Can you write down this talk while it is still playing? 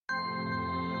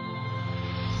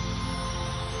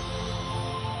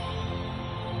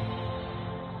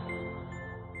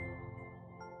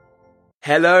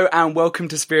Hello and welcome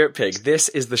to Spirit Pig. This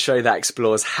is the show that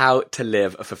explores how to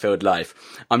live a fulfilled life.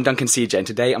 I'm Duncan CJ and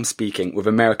today I'm speaking with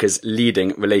America's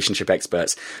leading relationship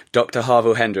experts, Dr.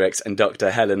 Harville Hendrix and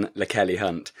Dr. Helen LaKelly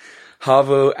Hunt.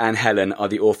 Harville and Helen are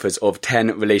the authors of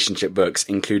 10 relationship books,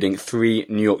 including 3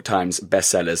 New York Times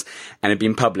bestsellers, and have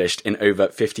been published in over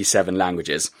 57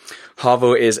 languages.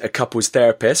 Harville is a couples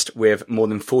therapist with more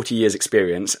than 40 years'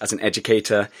 experience as an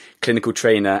educator, clinical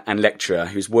trainer, and lecturer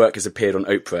whose work has appeared on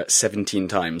Oprah 17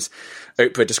 times.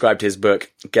 Oprah described his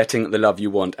book, Getting the Love You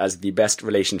Want, as the best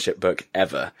relationship book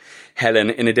ever. Helen,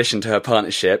 in addition to her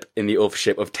partnership in the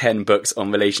authorship of 10 books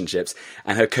on relationships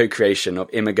and her co-creation of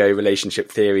Imago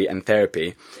Relationship Theory and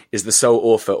Therapy, is the sole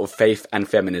author of Faith and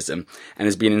Feminism and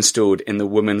has been installed in the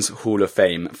Women's Hall of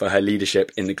Fame for her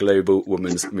leadership in the global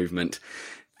women's movement.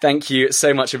 Thank you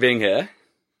so much for being here.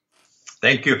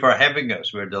 Thank you for having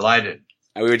us. We're delighted.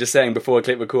 And we were just saying before I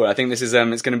click record, I think this is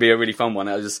it's going to be a really fun one.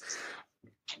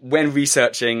 When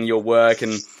researching your work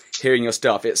and hearing your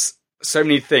stuff, it's so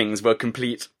many things were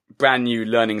complete brand new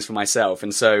learnings for myself,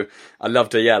 and so I love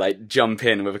to jump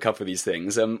in with a couple of these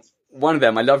things. One of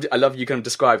them, I love you kind of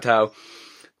described how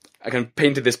I kind of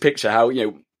painted this picture how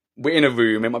we're in a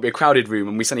room, it might be a crowded room,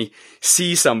 and we suddenly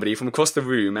see somebody from across the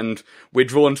room, and we're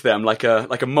drawn to them like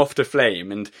a moth to flame,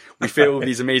 and we feel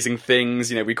these amazing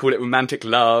things. We call it romantic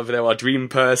love. They're our dream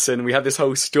person. We have this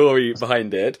whole story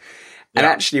behind it. And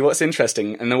actually, what's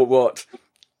interesting, and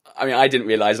I didn't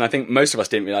realise, and I think most of us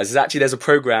didn't realise, is actually there's a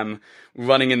program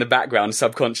running in the background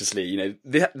subconsciously.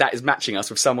 That is matching us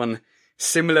with someone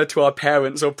similar to our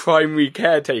parents or primary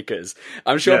caretakers.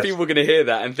 I'm sure people are going to hear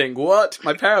that and think, "What?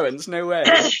 My parents? No way."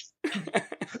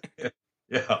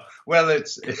 Yeah. Well,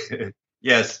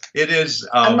 yes, it is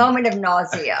a moment of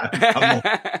nausea.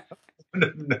 A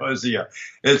moment of nausea.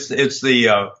 It's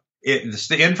the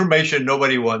information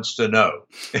nobody wants to know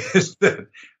is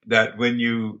that when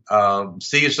you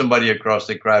see somebody across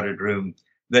the crowded room,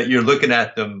 that you're looking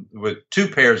at them with 2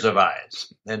 pairs of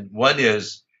eyes. And one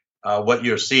is what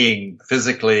you're seeing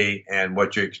physically and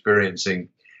what you're experiencing.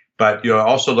 But you're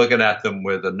also looking at them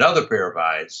with another pair of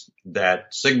eyes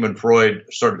that Sigmund Freud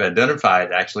sort of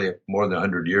identified actually more than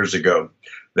 100 years ago,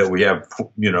 that we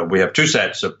have 2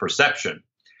 sets of perception.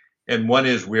 And one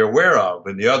is we're aware of,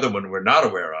 and the other one we're not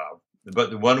aware of. But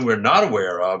the one we're not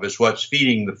aware of is what's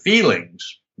feeding the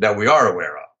feelings that we are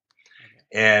aware of.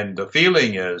 And the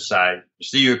feeling is I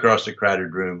see you across the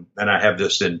crowded room, and I have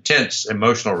this intense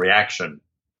emotional reaction.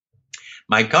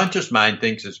 My conscious mind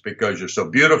thinks it's because you're so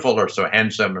beautiful or so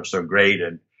handsome or so great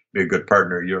and be a good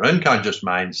partner. Your unconscious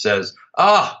mind says,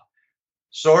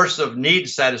 source of need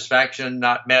satisfaction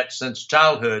not met since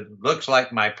childhood. Looks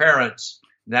like my parents.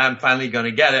 Now I'm finally going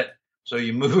to get it. So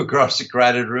you move across the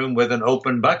crowded room with an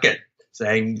open bucket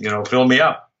saying, fill me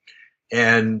up.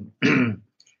 And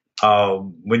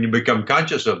when you become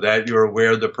conscious of that, you're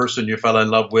aware the person you fell in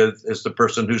love with is the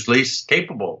person who's least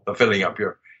capable of filling up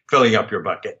your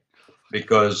bucket,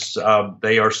 because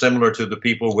they are similar to the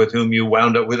people with whom you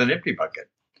wound up with an empty bucket.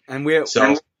 And we're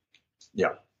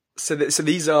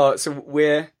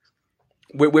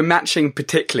matching,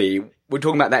 particularly. We're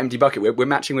talking about that empty bucket. We're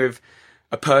matching with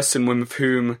a person with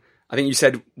whom I think you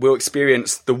said we'll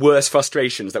experience the worst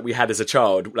frustrations that we had as a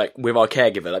child, like with our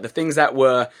caregiver, like the things that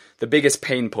were the biggest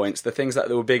pain points, the things that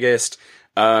were biggest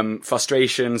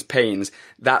frustrations, pains.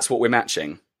 That's what we're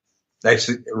matching.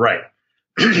 That's right.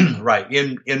 Right.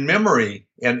 In memory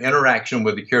and interaction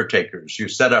with the caretakers,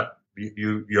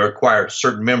 you acquire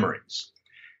certain memories.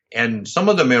 And some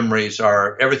of the memories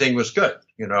are everything was good.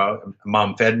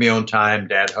 Mom fed me on time,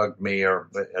 dad hugged me, or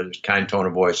a kind tone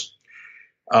of voice.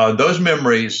 Those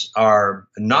memories are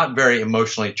not very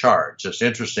emotionally charged. It's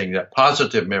interesting that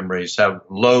positive memories have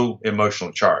low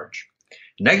emotional charge.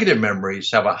 Negative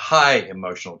memories have a high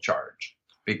emotional charge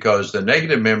because the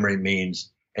negative memory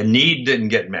means a need didn't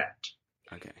get met.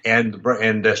 Okay.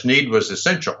 And this need was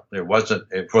essential. It wasn't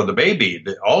for the baby.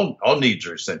 All needs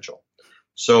are essential.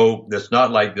 So it's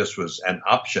not like this was an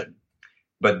option,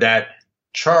 but that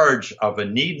charge of a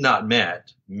need not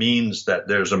met means that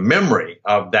there's a memory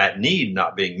of that need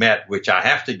not being met, which I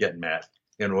have to get met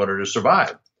in order to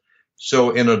survive.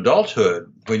 So in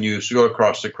adulthood, when you go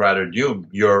across the crowded room,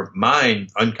 your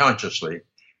mind unconsciously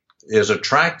is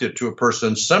attracted to a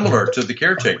person similar to the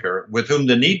caretaker with whom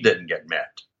the need didn't get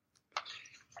met.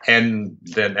 And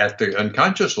then at the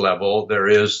unconscious level, there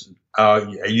is,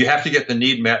 you have to get the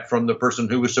need met from the person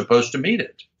who was supposed to meet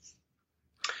it,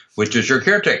 which is your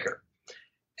caretaker.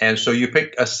 And so you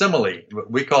pick a simile.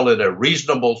 We call it a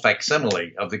reasonable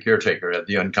facsimile of the caretaker at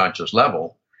the unconscious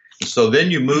level. And so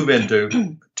then you move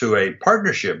into a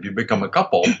partnership. You become a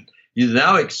couple. You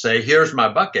now say, here's my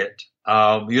bucket.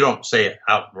 You don't say it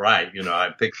outright, I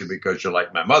picked you because you're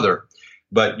like my mother,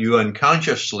 but you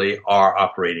unconsciously are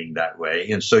operating that way.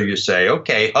 And so you say,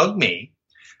 okay, hug me.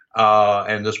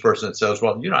 And this person says,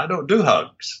 well, I don't do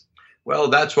hugs. Well,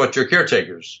 that's what your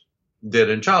caretakers did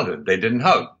in childhood. They didn't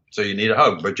hug. So you need a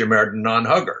hug, but you married a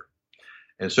non-hugger.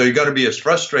 And so you're going to be as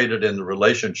frustrated in the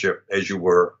relationship as you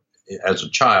were as a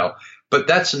child. But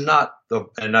that's not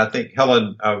and I think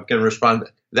Helen can respond.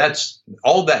 That's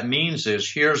all that means is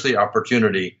here's the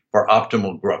opportunity for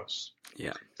optimal growth.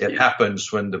 Yeah. It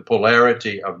happens when the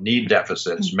polarity of need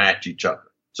deficits match each other.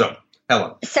 So,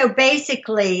 Helen. So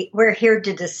basically, we're here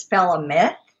to dispel a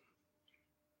myth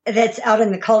that's out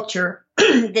in the culture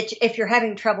that if you're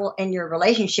having trouble in your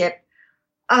relationship,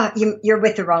 you're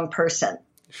with the wrong person.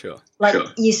 Sure.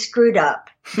 You screwed up.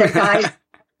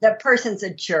 The person's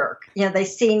a jerk. They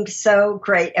seemed so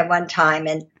great at one time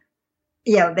and,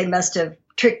 they must have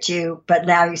tricked you, but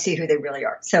now you see who they really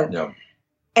are. So, yeah.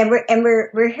 and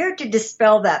we're here to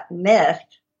dispel that myth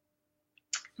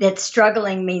that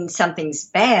struggling means something's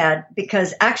bad,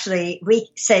 because actually we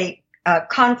say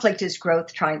conflict is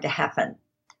growth trying to happen,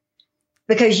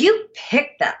 because you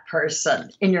picked that person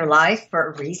in your life for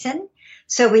a reason.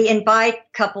 So we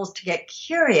invite couples to get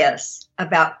curious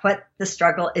about what the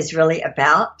struggle is really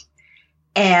about,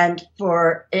 and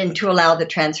to allow the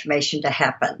transformation to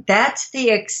happen. That's the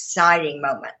exciting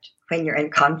moment when you're in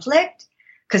conflict,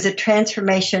 because the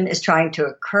transformation is trying to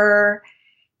occur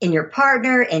in your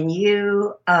partner, in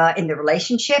you, in the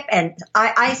relationship. And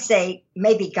I say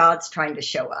maybe God's trying to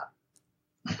show up.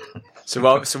 So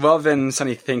rather than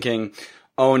suddenly thinking,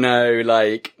 oh no,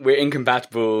 like we're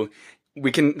incompatible,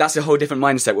 that's a whole different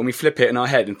mindset. When we flip it in our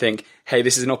head and think, hey,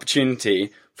 this is an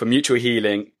opportunity for mutual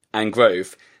healing and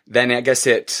growth, then I guess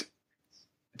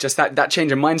just that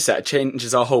change in mindset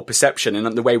changes our whole perception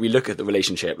and the way we look at the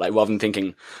relationship. Like rather than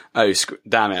thinking, oh,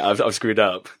 damn it, I've screwed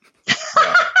up.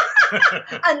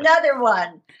 Another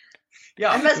one.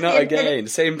 Yeah. Not again.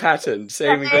 Same pattern.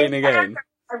 Same again.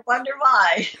 I wonder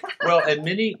why. Well, and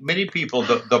many people,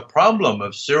 the problem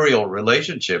of serial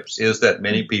relationships is that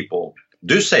many people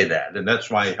do say that. And that's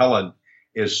why Helen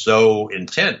is so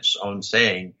intense on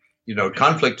saying,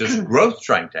 conflict is growth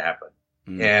trying to happen.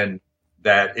 And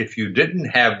that if you didn't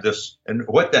have this, and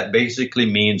what that basically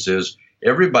means is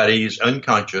everybody's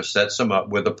unconscious sets them up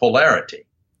with a polarity.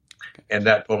 And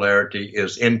that polarity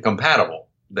is incompatible.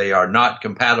 They are not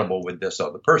compatible with this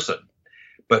other person.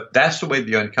 But that's the way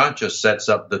the unconscious sets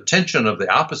up the tension of the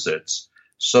opposites,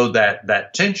 so that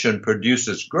that tension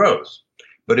produces growth.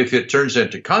 But if it turns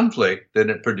into conflict, then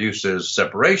it produces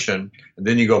separation. And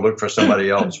then you go look for somebody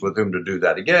else with whom to do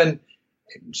that again.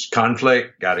 It's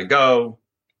conflict, got to go.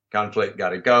 Conflict,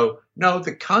 got to go. No,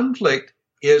 the conflict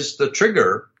is the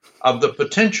trigger of the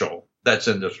potential that's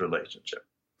in this relationship.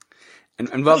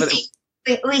 And rather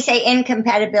we say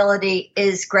incompatibility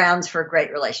is grounds for a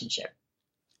great relationship.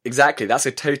 Exactly. That's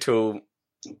a total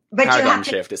paradigm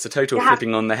shift. It's a total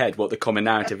flipping on the head what the common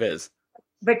narrative is.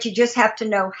 But you just have to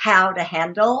know how to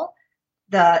handle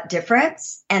the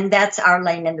difference. And that's our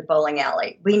lane in the bowling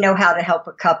alley. We know how to help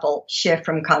a couple shift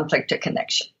from conflict to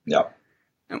connection. Yeah.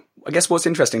 I guess what's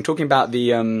interesting, talking about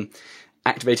the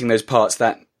activating those parts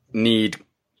that need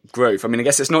growth. I mean, I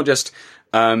guess it's not just,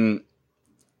 any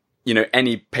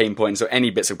pain points or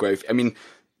any bits of growth. I mean,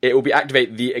 it will be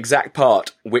activate the exact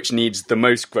part which needs the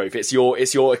most growth. It's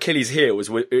your Achilles heels,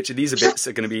 which these bits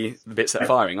are going to be the bits that are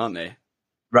firing, aren't they?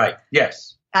 Right.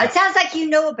 Yes. It sounds like you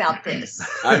know about this.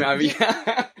 I'm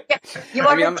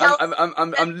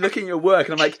looking at your work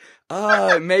and I'm like,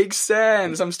 it makes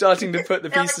sense. I'm starting to put the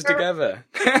pieces together.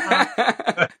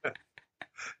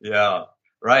 Yeah,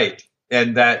 right.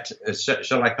 And that,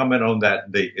 shall I comment on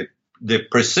that? The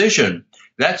precision,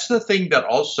 that's the thing that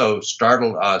also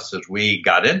startled us as we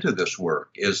got into this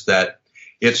work, is that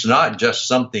it's not just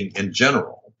something in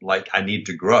general, like I need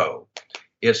to grow.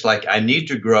 It's like I need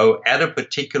to grow at a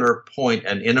particular point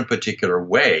and in a particular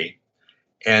way.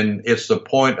 And it's the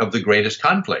point of the greatest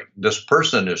conflict. This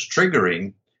person is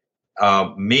triggering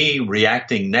me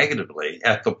reacting negatively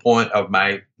at the point of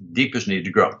my deepest need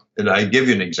to grow. And I give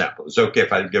you an example. It's okay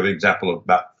if I give an example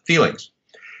about feelings.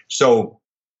 So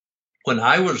when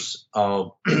I was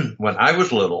little,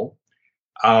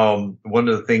 one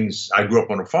of the things, I grew up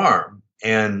on a farm,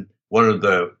 and one of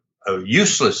the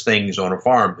useless things on a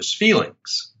farm is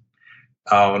feelings.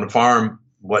 On a farm,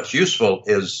 what's useful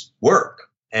is work,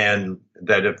 and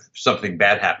that if something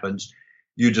bad happens,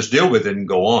 you just deal with it and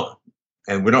go on.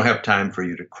 And we don't have time for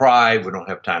you to cry. We don't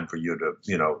have time for you to,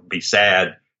 be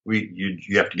sad.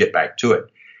 You have to get back to it.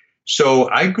 So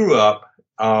I grew up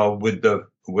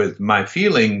with my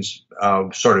feelings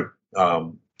sort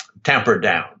of tampered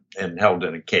down. and held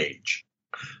in a cage.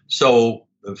 So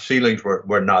the feelings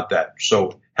were not that.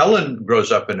 So Helen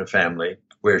grows up in a family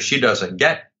where she doesn't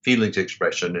get feelings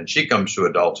expression, and she comes to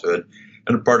adulthood,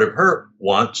 and a part of her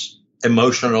wants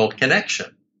emotional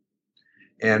connection.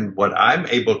 And what I'm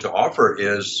able to offer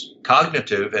is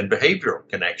cognitive and behavioral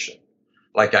connection.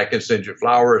 Like I can send you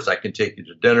flowers, I can take you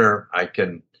to dinner, I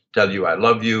can tell you I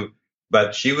love you.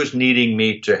 But she was needing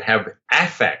me to have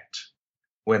affect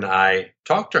when I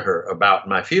talked to her about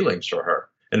my feelings for her.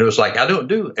 And it was like, I don't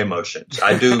do emotions,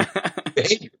 I do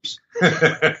behaviors.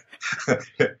 Here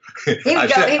we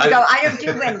go. I don't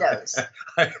do windows.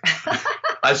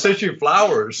 I sent you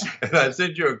flowers, and I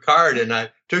sent you a card, and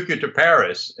I took you to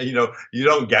Paris. And, you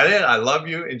don't get it. I love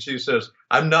you. And she says,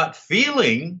 I'm not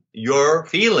feeling your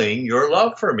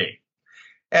love for me.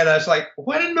 And I was like,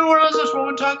 what in the world is this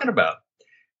woman talking about?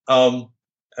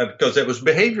 Because it was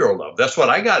behavioral love. That's what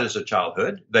I got as a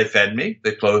childhood. They fed me,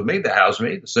 they clothed me, they housed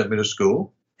me, they sent me to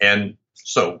school. And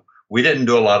so we didn't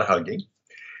do a lot of hugging.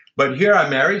 But here I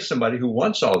marry somebody who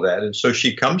wants all that. And so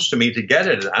she comes to me to get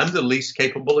it. And I'm the least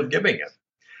capable of giving it.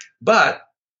 But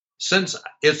since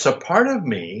it's a part of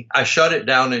me, I shut it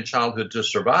down in childhood to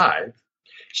survive.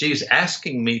 She's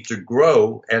asking me to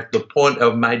grow at the point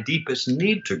of my deepest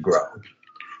need to grow,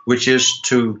 which is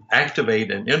to activate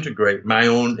and integrate my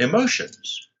own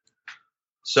emotions.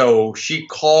 So she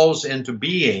calls into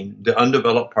being the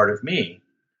undeveloped part of me.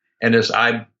 And as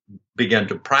I began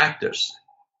to practice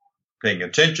paying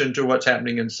attention to what's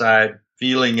happening inside,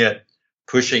 feeling it,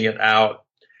 pushing it out,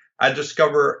 I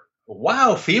discover,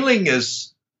 wow,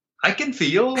 I can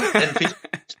feel, and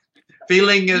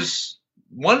feeling is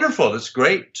wonderful. It's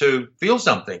great to feel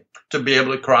something, to be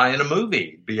able to cry in a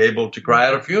movie, be able to cry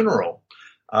at a funeral,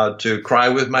 to cry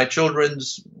with my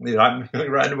children's, I'm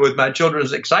crying with my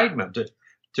children's excitement,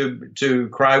 to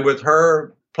cry with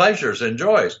her pleasures and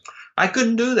joys. I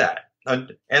couldn't do that.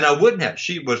 And I wouldn't have.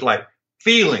 She was like,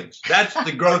 feelings, that's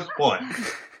the growth point.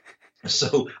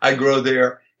 So I grow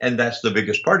there, and that's the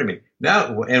biggest part of me.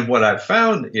 Now, and what I've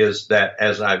found is that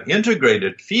as I've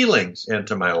integrated feelings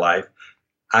into my life,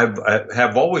 I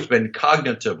have always been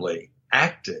cognitively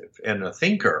active and a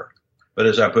thinker. But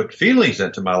as I put feelings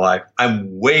into my life,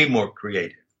 I'm way more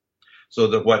creative. So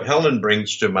that what Helen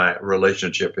brings to my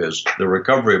relationship is the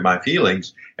recovery of my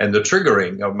feelings and the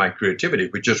triggering of my creativity,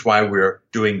 which is why we're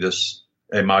doing this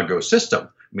Imago system.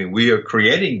 I mean, we are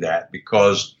creating that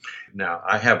because now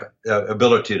I have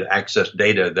ability to access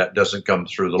data that doesn't come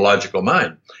through the logical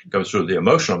mind. It comes through the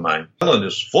emotional mind. Helen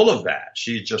is full of that.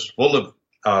 She's just full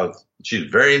of, she's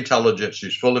very intelligent.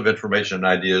 She's full of information and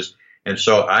ideas. And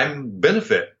so I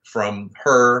benefit from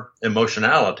her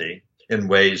emotionality in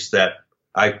ways that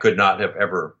I could not have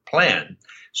ever planned.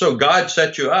 So God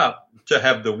set you up to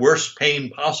have the worst pain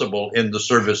possible in the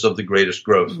service of the greatest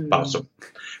growth possible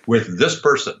with this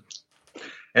person.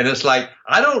 And it's like,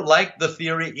 I don't like the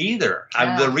theory either.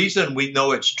 The reason we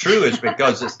know it's true is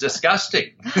because it's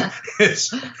disgusting.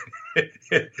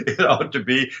 It ought to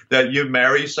be that you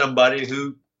marry somebody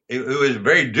who is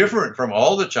very different from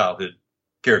all the childhood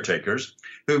caretakers,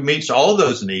 who meets all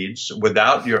those needs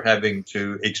without your having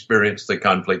to experience the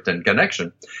conflict and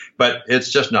connection. But it's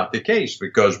just not the case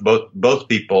because both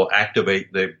people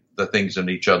activate the things in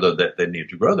each other that they need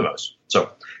to grow the most.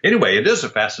 So anyway, it is a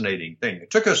fascinating thing.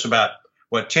 It took us about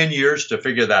 10 years to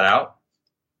figure that out,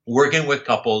 working with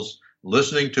couples,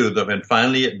 listening to them. And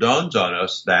finally, it dawns on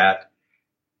us that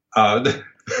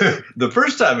the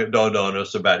first time it dawned on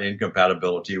us about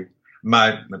incompatibility,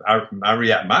 my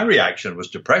reaction was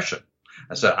depression.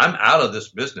 I said, I'm out of this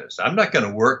business. I'm not going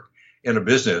to work in a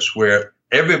business where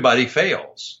everybody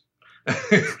fails.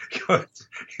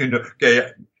 And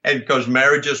because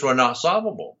marriages were not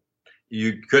solvable.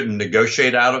 You couldn't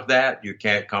negotiate out of that. You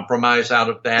can't compromise out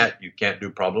of that. You can't do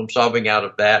problem solving out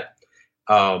of that.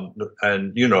 And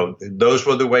those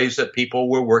were the ways that people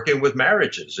were working with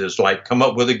marriages, is like, come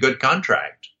up with a good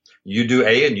contract. You do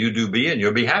A and you do B and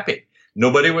you'll be happy.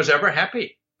 Nobody was ever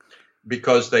happy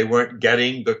because they weren't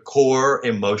getting the core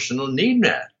emotional need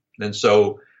met. And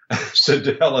so I said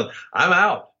to Helen, I'm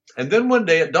out. And then one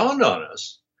day it dawned on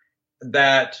us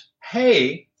that,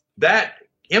 hey, that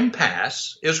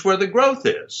impasse is where the growth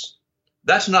is.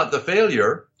 That's not the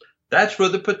failure. That's where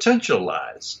the potential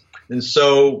lies. And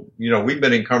so, we've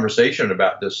been in conversation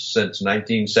about this since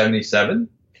 1977.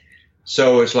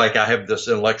 So it's like I have this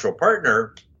intellectual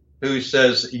partner who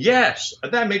says, yes,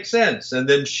 that makes sense. And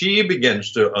then she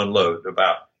begins to unload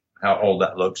about how all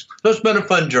that looks. So it's been a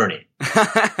fun journey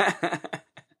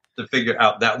to figure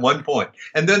out that one point.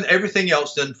 And then everything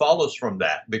else then follows from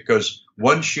that, because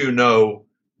once you know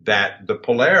that the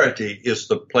polarity is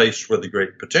the place where the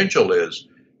great potential is,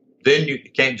 then you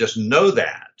can't just know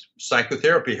that.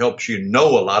 Psychotherapy helps you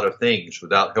know a lot of things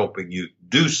without helping you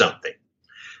do something.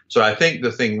 So I think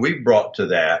the thing we brought to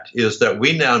that is that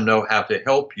we now know how to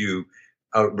help you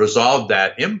resolve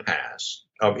that impasse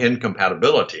of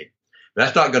incompatibility.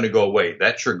 That's not going to go away.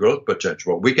 That's your growth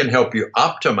potential. We can help you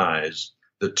optimize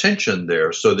the tension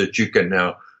there so that you can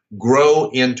now grow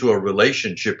into a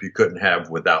relationship you couldn't have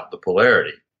without the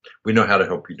polarity. We know how to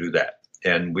help you do that.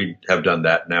 And we have done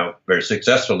that now very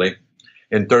successfully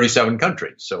in 37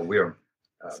 countries. So we are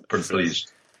pretty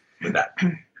pleased with that.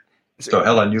 So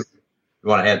Helen, you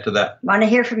want to add to that? Want to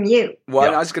hear from you. Well,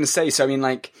 yeah. I was going to say, so I mean,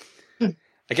 like,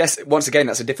 I guess once again,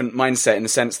 that's a different mindset in the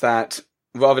sense that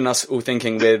rather than us all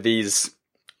thinking we're these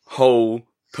whole,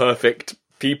 perfect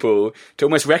people, to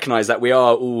almost recognize that we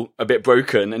are all a bit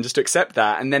broken and just to accept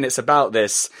that. And then it's about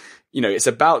this, it's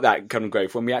about that kind of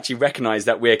growth when we actually recognize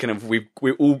that we're kind of,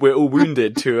 we're all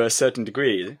wounded to a certain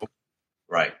degree.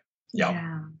 Right.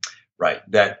 Yeah. Right.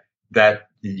 That,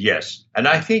 yes. And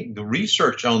I think the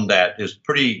research on that is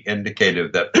pretty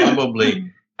indicative that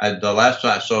probably the last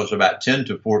I saw was about 10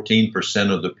 to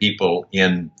 14% of the people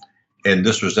and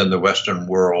this was in the Western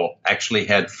world, actually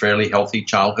had fairly healthy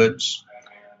childhoods.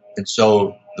 And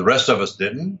so the rest of us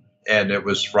didn't. And it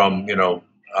was from,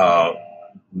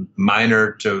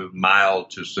 minor to mild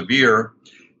to severe,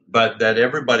 but that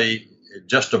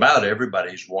just about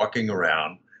everybody's walking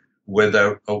around with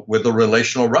a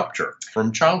relational rupture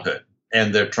from childhood,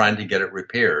 and they're trying to get it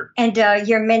repaired. And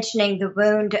you're mentioning the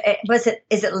wound.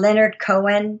 Is it Leonard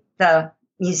Cohen, the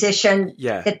musician?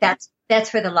 Yeah.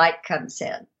 That's where the light comes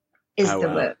in. Is the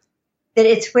wow. wound. That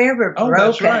it's where we're broken.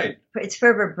 That's right. It's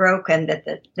where we're broken that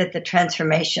the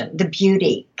transformation, the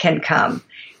beauty can come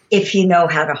if you know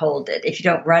how to hold it. If you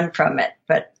don't run from it,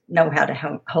 but know how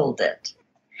to hold it.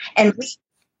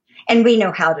 And we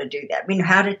know how to do that. We know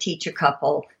how to teach a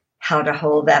couple how to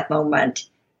hold that moment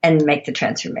and make the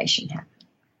transformation happen.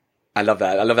 I love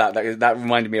that. That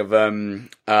reminded me of,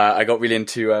 I got really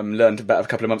learned about a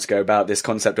couple of months ago about this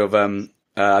concept of,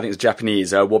 I think it's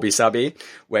Japanese, wabi-sabi,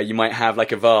 where you might have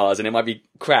like a vase and it might be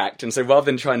cracked. And so rather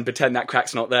than try and pretend that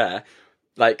crack's not there,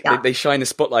 they shine a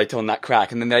spotlight on that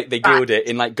crack and then they gild it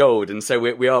in like gold. And so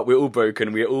we're all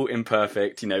broken. We're all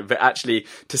imperfect, but actually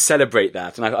to celebrate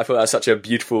that. And I thought that was such a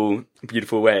beautiful,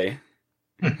 beautiful way.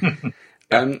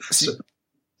 So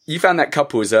you found that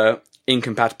couples are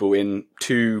incompatible in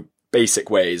two basic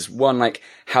ways. One, like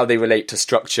how they relate to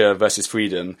structure versus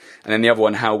freedom, and then the other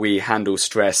one, how we handle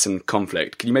stress and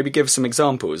conflict. Can you maybe give some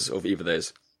examples of either of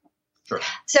those? Sure.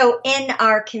 So in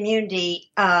our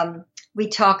community, we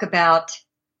talk about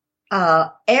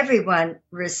everyone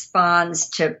responds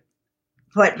to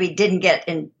what we didn't get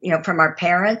from our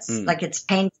parents. Like it's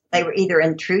painful. They were either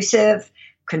intrusive,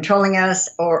 controlling us,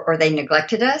 or they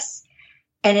neglected us.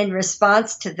 And in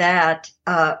response to that,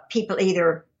 people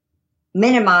either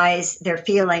minimize their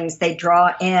feelings, they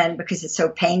draw in because it's so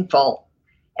painful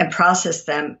and process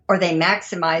them, or they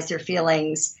maximize their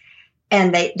feelings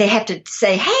and they have to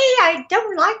say, hey, I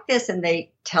don't like this. And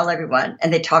they tell everyone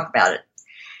and they talk about it.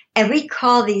 And we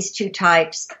call these two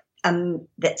types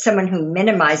that someone who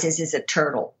minimizes is a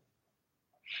turtle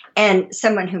and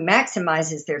someone who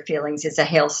maximizes their feelings is a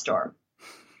hailstorm.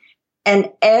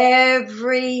 And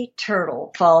every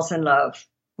turtle falls in love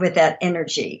with that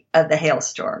energy of the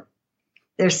hailstorm.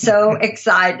 They're so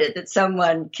excited that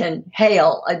someone can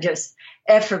hail and just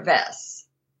effervesce.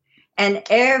 And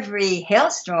every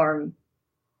hailstorm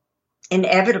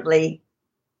inevitably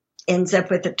ends up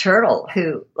with a turtle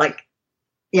who,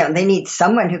 they need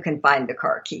someone who can find the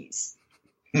car keys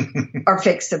or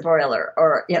fix the boiler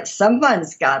or,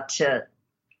 someone's got to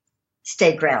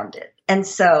stay grounded. And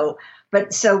so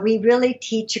we really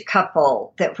teach a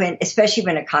couple that especially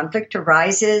when a conflict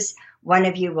arises, one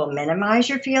of you will minimize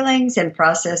your feelings and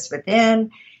process within,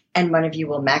 and one of you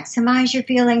will maximize your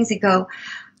feelings and go,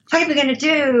 what are we going to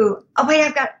do? Oh,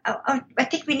 wait, I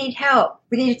think we need help.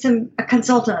 We need a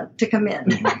consultant to come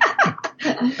in.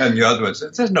 And the other one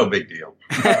says, there's no big deal.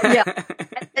 Yeah.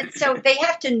 And so they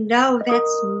have to know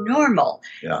that's normal,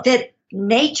 that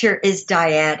nature is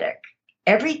dyadic.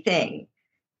 Everything,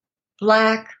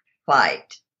 black,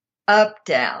 white, up,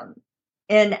 down,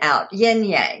 in, out, yin,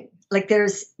 yang. Like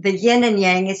there's the yin and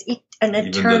yang is an eternal.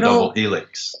 Even the double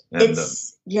helix.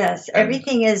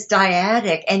 Everything is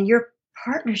dyadic, and your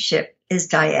partnership is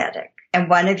dyadic, and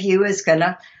one of you is going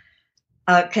to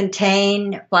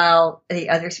contain while the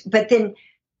others. But then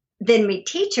we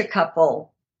teach a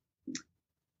couple,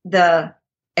 the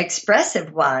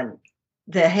expressive one,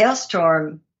 the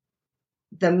hailstorm.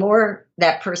 The more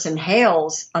that person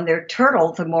hails on their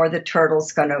turtle, the more the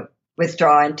turtle's going to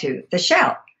withdraw into the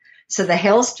shout. So the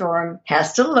hailstorm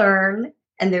has to learn,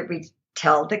 and that we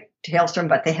tell the hailstorm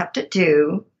what they have to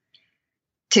do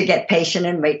to get patient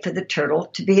and wait for the turtle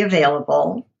to be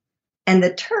available. And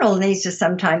the turtle needs to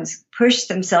sometimes push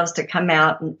themselves to come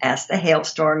out and ask the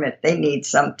hailstorm if they need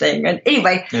something. And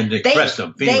anyway, and express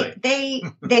them feeling.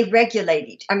 They regulate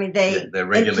each. I mean, they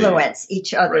influence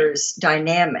each other's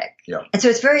dynamic. Yeah. And so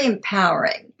it's very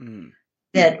empowering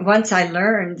that once I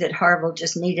learned that Harville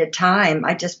just needed time,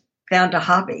 I just found a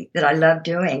hobby that I love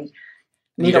doing.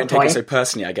 You don't take it so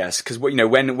personally, I guess, because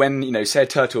when say a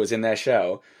turtle is in their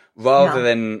shell, rather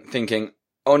than thinking,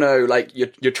 oh no, like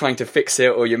you're trying to fix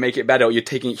it or you make it better or you're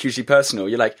taking it hugely personal.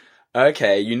 You're like,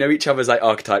 okay, you know each other's like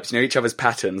archetypes, you know each other's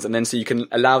patterns, and then so you can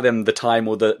allow them the time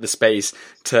or the space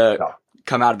to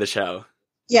come out of the shell.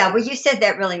 Yeah, well, you said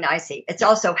that really nicely. It's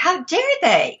also, how dare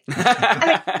they?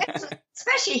 I mean,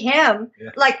 especially him.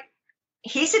 Yeah. Like,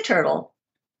 he's a turtle.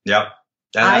 Yep.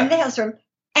 I'm the hailstorm.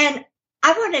 And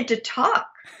I wanted to talk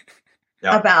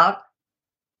about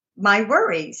my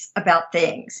worries about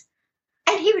things.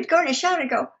 And he would go in his shell and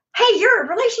go, hey, you're a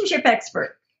relationship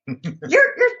expert. You're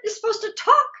supposed to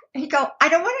talk. And he'd go, I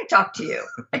don't want to talk to you.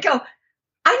 I go,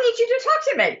 I need you to talk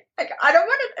to me. I don't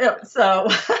want to.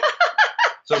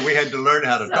 So we had to learn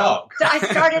how to talk. So I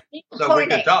started needle so pointing.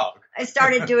 We could talk. I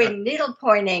started doing needle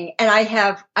pointing, and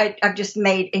I've just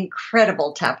made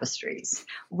incredible tapestries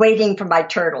waiting for my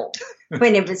turtle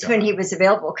when he was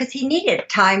available, because he needed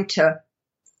time to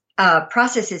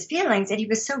process his feelings, and he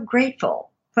was so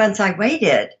grateful once I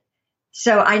waited.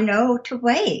 So I know to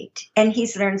wait, and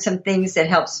he's learned some things that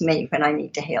helps me when I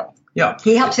need to hail. Yeah,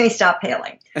 he helps me stop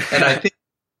hailing. And I think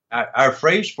our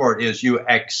phrase for it is you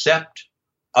accept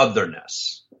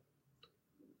otherness.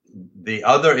 The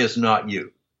other is not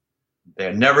you.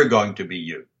 They're never going to be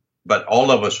you. But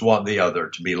all of us want the other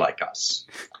to be like us.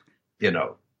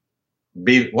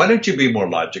 Why don't you be more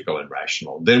logical and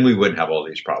rational? Then we wouldn't have all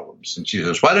these problems. And she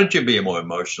says, why don't you be more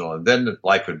emotional? And then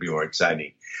life would be more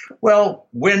exciting. Well,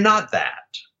 we're not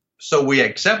that. So we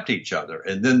accept each other.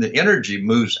 And then the energy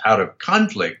moves out of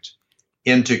conflict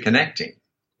into connecting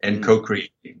and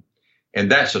co-creating.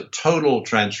 And that's a total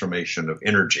transformation of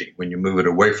energy when you move it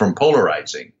away from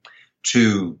polarizing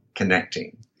to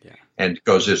connecting. Yeah. And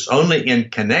because it's only in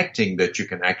connecting that you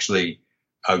can actually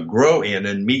grow in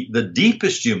and meet the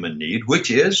deepest human need,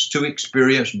 which is to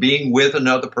experience being with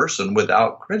another person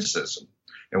without criticism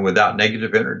and without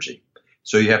negative energy.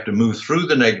 So you have to move through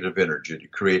the negative energy to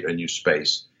create a new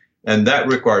space. And that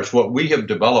requires, what we have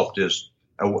developed is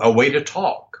a way to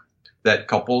talk that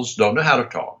couples don't know how to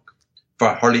talk.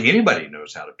 Hardly anybody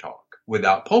knows how to talk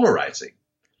without polarizing,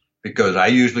 because I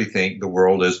usually think the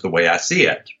world is the way I see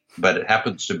it, but it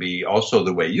happens to be also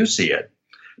the way you see it.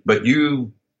 But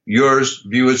yours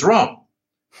view is wrong,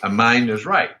 and mine is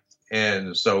right.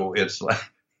 And so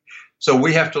so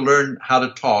we have to learn how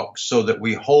to talk so that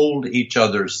we hold each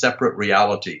other's separate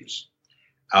realities,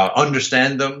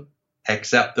 understand them,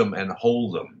 accept them, and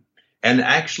hold them. And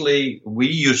actually, we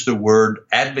use the word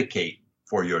advocate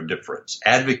for your difference,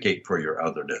 advocate for your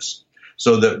otherness,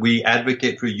 so that we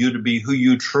advocate for you to be who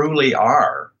you truly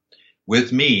are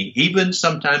with me, even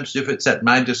sometimes if it's at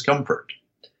my discomfort,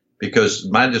 because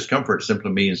my discomfort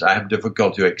simply means I have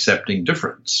difficulty accepting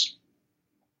difference.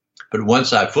 But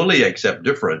once I fully accept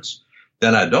difference,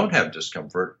 then I don't have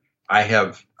discomfort. I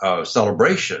have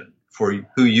celebration for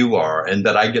who you are and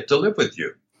that I get to live with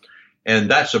you.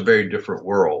 And that's a very different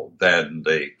world than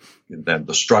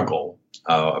the struggle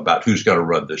about who's going to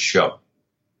run this show.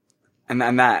 And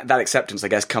that acceptance, I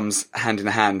guess, comes hand in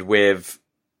hand with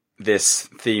this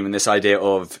theme and this idea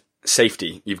of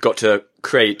safety. You've got to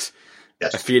create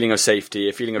a feeling of safety,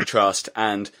 a feeling of trust,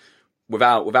 and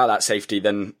without that safety,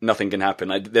 then nothing can happen.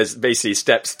 Like, there's basically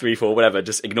steps 3, 4, whatever.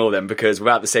 Just ignore them, because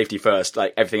without the safety first,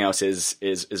 like, everything else is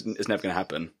never going to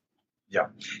happen.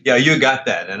 Yeah, you got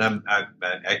that, and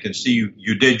I can see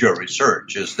you did your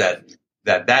research. Is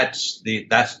that's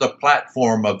the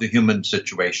platform of the human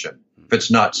situation. If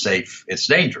it's not safe, it's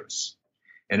dangerous,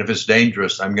 and if it's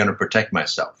dangerous, I'm going to protect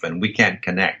myself, and we can't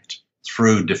connect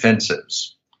through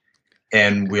defenses,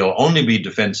 and we'll only be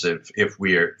defensive if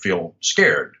we feel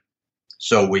scared.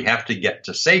 So we have to get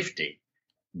to safety.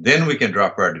 Then we can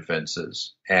drop our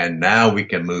defenses, and now we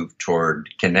can move toward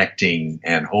connecting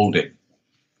and holding.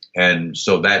 And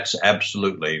so that's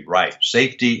absolutely right.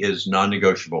 Safety is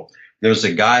non-negotiable. There's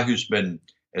a guy who's been,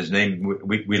 his name,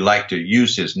 we like to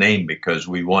use his name because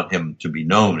we want him to be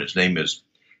known. His name is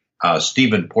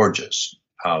Stephen Porges,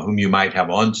 whom you might have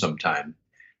on sometime,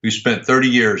 who spent 30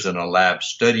 years in a lab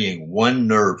studying one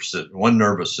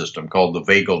nervous system called the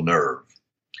vagal nerve.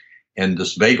 And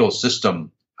this vagal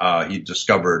system, he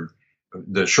discovered,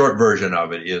 the short version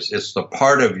of it is it's the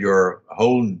part of your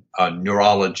whole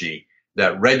neurology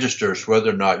that registers whether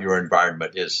or not your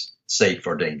environment is safe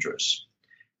or dangerous.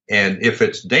 And if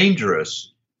it's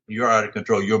dangerous, you're out of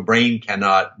control. Your brain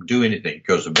cannot do anything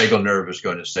because the vagal nerve is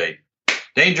going to say,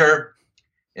 danger,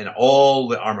 and all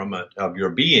the armament of your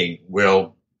being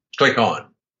will click on.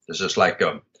 It's just like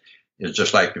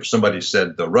if somebody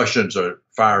said the Russians are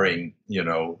firing,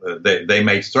 they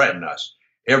may threaten us.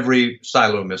 Every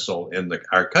silo missile in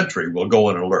our country will go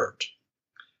on alert.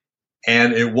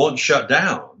 And it won't shut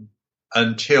down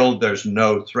until there's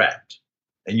no threat.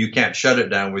 And you can't shut it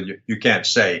down you can't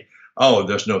say, oh,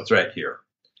 there's no threat here.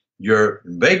 Your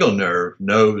vagal nerve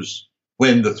knows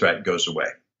when the threat goes away.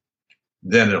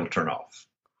 Then it'll turn off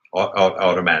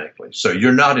automatically. So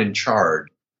you're not in charge,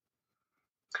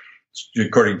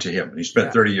 according to him. He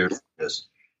spent 30 years with this.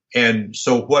 And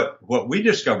so what we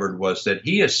discovered was that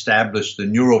he established the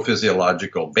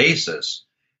neurophysiological basis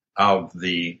of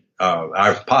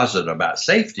our posit about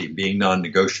safety being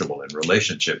non-negotiable in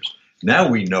relationships. Now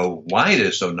we know why it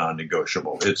is so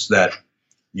non-negotiable. It's that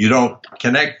you don't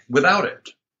connect without it.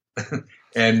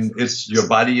 And it's your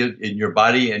body and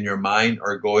your mind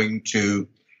are going to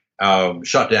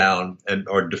shut down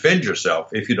or defend yourself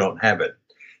if you don't have it.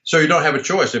 So you don't have a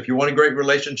choice. If you want a great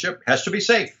relationship, it has to be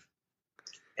safe.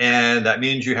 And that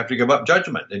means you have to give up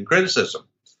judgment and criticism.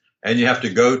 And you have to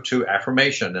go to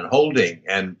affirmation and holding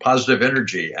and positive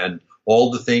energy and all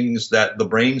the things that the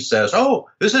brain says, oh,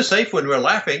 this is safe when we're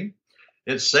laughing.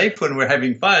 It's safe when we're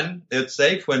having fun. It's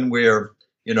safe when we're,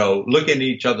 looking at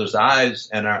each other's eyes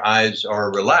and our eyes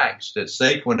are relaxed. It's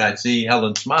safe when I see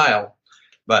Helen smile.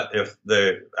 But if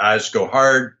the eyes go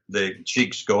hard, the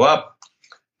cheeks go up,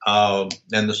 and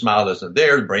the smile isn't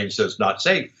there, the brain says not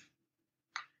safe.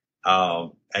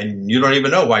 And you don't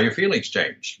even know why your feelings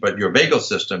changed, but your vagal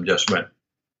system just went,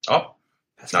 oh,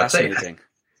 that's not fascinating. Safe.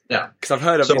 Yeah, because I've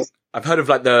heard of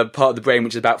like the part of the brain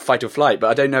which is about fight or flight, but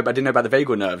I didn't know about the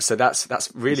vagal nerve. So that's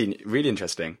really, really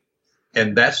interesting.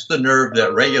 And that's the nerve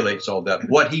that regulates all that.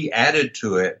 What he added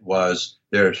to it was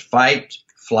there's fight,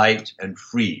 flight, and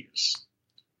freeze.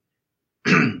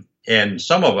 And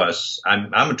some of us,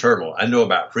 I'm a turtle. I know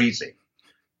about freezing.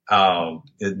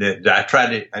 I try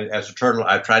to, as a turtle,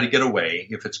 I try to get away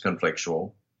if it's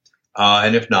conflictual.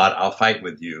 And if not, I'll fight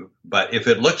with you. But if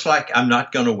it looks like I'm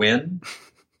not going to win,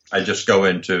 I just go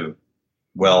into,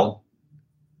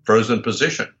 frozen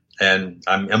position. And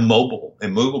I'm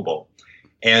immovable.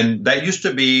 And that used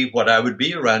to be what I would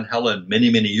be around Helen many,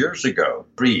 many years ago,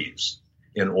 freeze,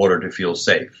 in order to feel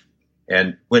safe.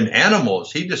 And when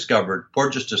animals,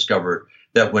 Porges discovered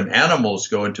that when animals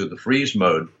go into the freeze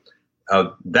mode,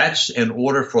 that's in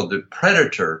order for the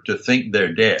predator to think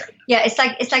they're dead. Yeah, it's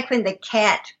like when the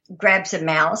cat grabs a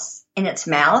mouse in its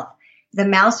mouth, the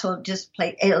mouse will just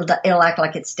it'll act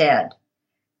like it's dead,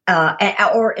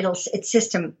 or its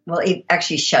system will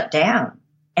actually shut down,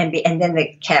 and then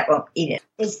the cat won't eat it.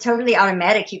 It's totally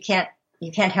automatic. You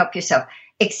can't help yourself,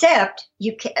 except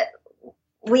you can.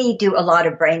 We do a lot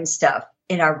of brain stuff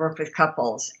in our work with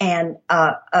couples, and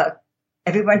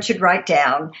everyone should write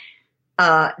down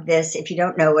this. If you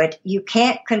don't know it, you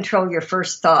can't control your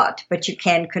first thought, but you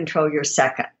can control your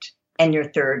second and your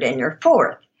third and your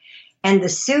fourth. And the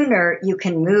sooner you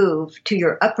can move to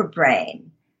your upper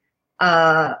brain,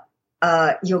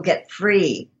 you'll get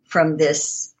free from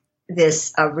this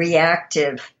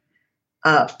reactive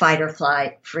fight or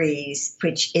flight freeze,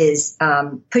 which is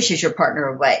pushes your partner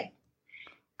away.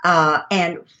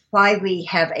 And why we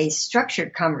have a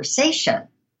structured conversation,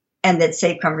 and that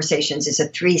safe conversations is a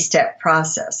 3-step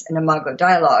process, and Imago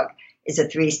dialogue is a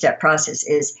 3-step process,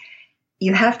 is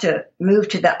you have to move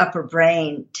to the upper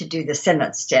brain to do the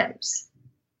sentence stems.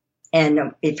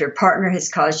 And if your partner has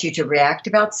caused you to react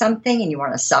about something and you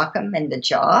want to sock them in the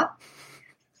jaw,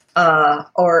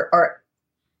 or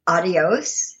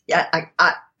adios,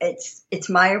 it's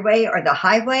my way or the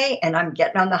highway, and I'm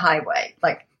getting on the highway.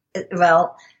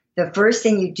 The first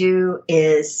thing you do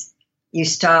is you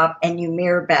stop and you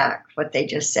mirror back what they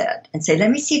just said and say,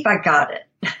 let me see if I got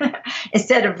it.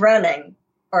 Instead of running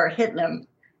or hitting them,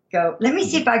 go, let me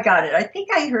see if I got it. I think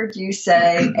I heard you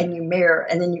say, and you mirror,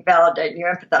 and then you validate and you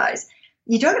empathize.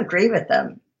 You don't agree with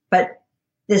them, but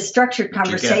this structured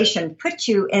conversation puts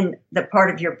you in the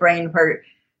part of your brain where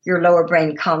your lower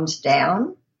brain calms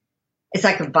down. It's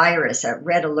like a virus, a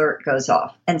red alert goes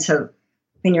off. And so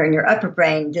when you're in your upper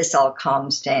brain, this all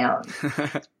calms down.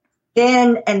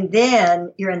 Then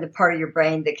you're in the part of your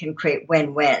brain that can create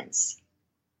win-wins,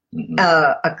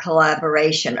 a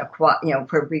collaboration,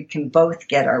 where we can both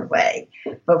get our way.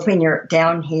 But when you're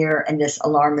down here and this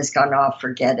alarm has gone off,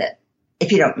 forget it.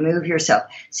 if you don't move yourself.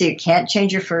 So you can't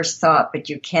change your first thought, but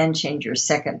you can change your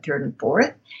second, third, and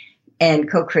fourth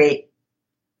and co-create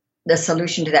the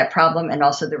solution to that problem and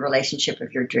also the relationship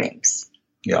of your dreams.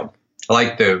 Yeah.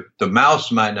 Like the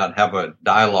mouse might not have a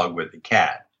dialogue with the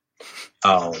cat,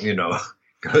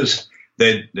 because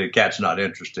the cat's not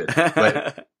interested.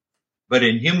 But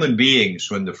in human beings,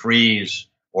 when the freeze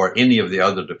or any of the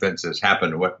other defenses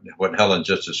happen, what Helen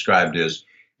just described is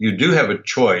you do have a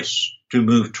choice to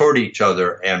move toward each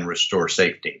other and restore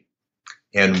safety.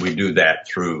 And we do that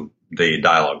through the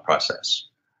dialogue process.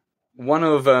 One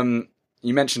of,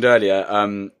 you mentioned earlier,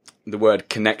 the word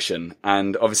connection,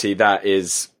 and obviously that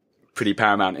is pretty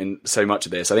paramount in so much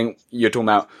of this. I think you're talking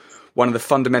about one of the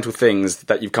fundamental things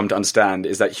that you've come to understand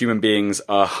is that human beings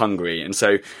are hungry. And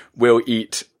so we'll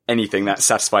eat anything that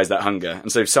satisfies that hunger.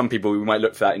 And so some people, we might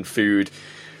look for that in food,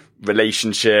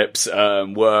 relationships,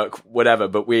 work, whatever,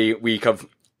 but we kind of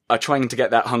are trying to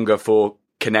get that hunger for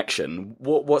connection.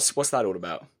 What's that all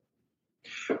about?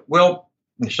 Well,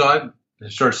 so I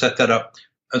sort of set that up.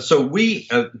 So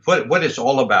what it's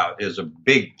all about is a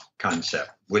big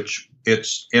concept, which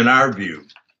it's in our view,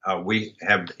 we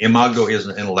have Imago is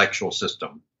an intellectual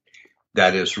system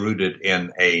that is rooted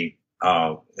in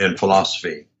in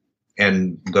philosophy,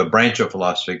 and the branch of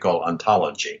philosophy called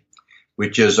ontology,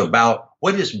 which is about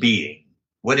what is being,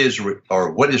 what is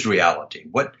reality.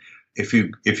 What if you're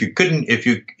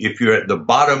at the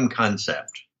bottom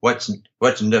concept,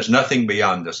 there's nothing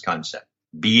beyond this concept.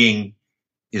 Being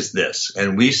is this,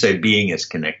 and we say being is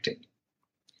connecting.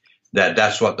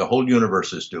 That's what the whole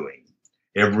universe is doing.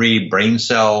 Every brain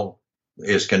cell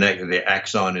is connected. The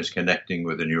axon is connecting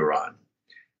with a neuron.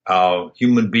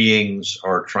 Human beings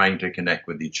are trying to connect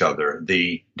with each other.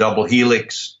 The double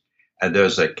helix, and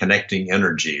there's a connecting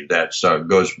energy that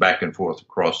goes back and forth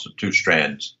across the two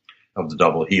strands of the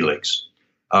double helix.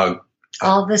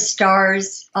 All the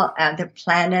stars, the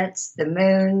planets, the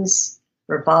moons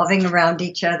revolving around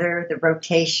each other, the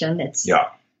rotation. It's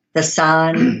the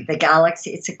sun, the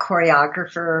galaxy. It's a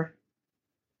choreographer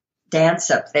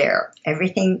dance up there.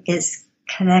 Everything is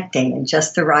connecting in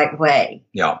just the right way.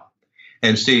 Yeah.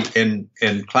 And see, in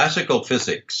classical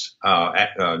physics,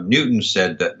 Newton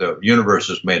said that the universe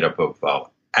is made up of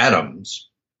atoms,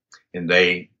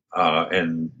 but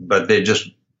they're just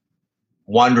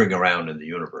wandering around in the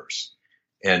universe.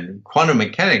 And quantum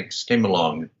mechanics came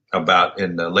along about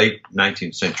in the late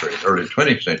 19th century, early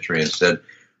 20th century, and said,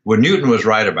 well, Newton was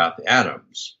right about the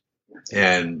atoms.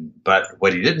 But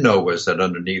what he didn't know was that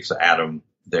underneath the atom,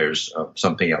 there's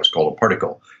something else called a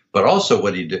particle. But also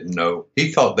what he didn't know,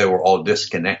 he thought they were all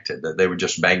disconnected, that they were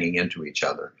just banging into each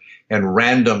other and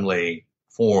randomly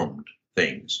formed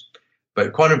things.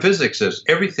 But quantum physics says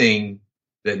everything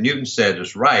that Newton said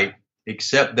is right,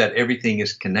 except that everything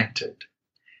is connected.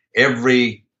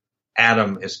 Every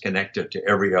atom is connected to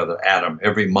every other atom.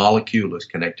 Every molecule is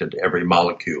connected to every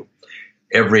molecule.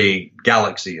 Every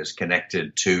galaxy is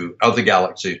connected to other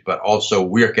galaxies, but also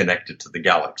we're connected to the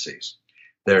galaxies.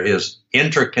 There is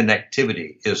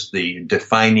interconnectivity is the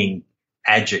defining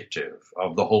adjective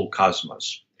of the whole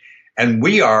cosmos. And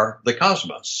we are the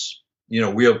cosmos. We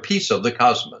are a piece of the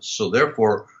cosmos. So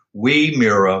therefore, we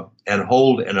mirror and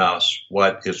hold in us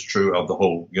what is true of the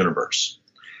whole universe.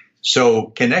 So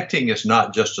connecting is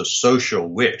not just a social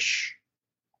wish.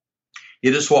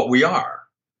 It is what we are.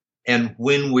 And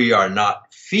when we are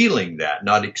not feeling that,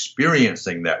 not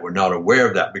experiencing that, we're not aware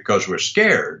of that because we're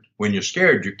scared. When you're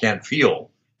scared, you can't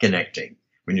feel connecting.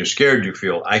 When you're scared, you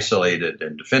feel isolated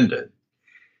and defended.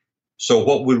 So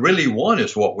what we really want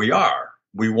is what we are.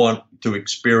 We want to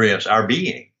experience our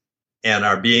being, and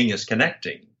our being is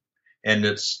connecting. And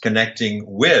it's connecting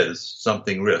with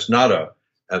something real. It's not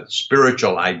a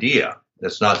spiritual idea.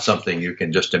 It's not something you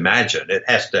can just imagine. It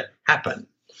has to happen.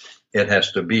 It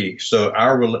has to be. So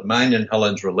mine and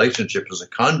Helen's relationship is a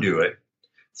conduit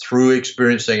through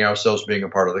experiencing ourselves being a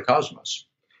part of the cosmos.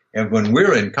 And when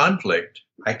we're in conflict,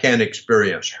 I can't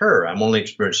experience her. I'm only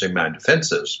experiencing my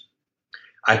defenses.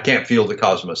 I can't feel the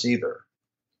cosmos either.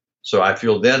 So I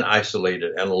feel then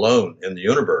isolated and alone in the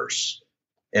universe.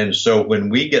 And so when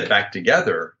we get back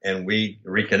together and we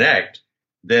reconnect,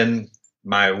 then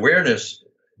my awareness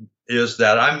is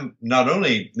that I'm not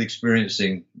only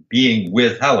experiencing being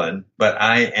with Helen, but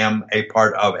I am a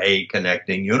part of a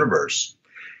connecting universe.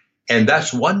 And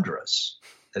that's wondrous.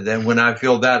 And then when I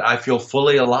feel that, I feel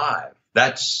fully alive.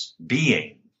 That's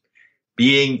being.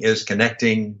 Being is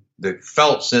connecting. The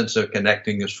felt sense of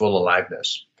connecting is full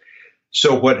aliveness.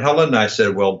 So what Helen and I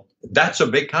said, well, that's a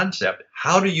big concept.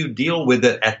 How do you deal with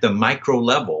it at the micro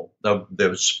level,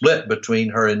 the split between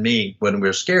her and me when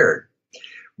we're scared?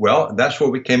 Well, that's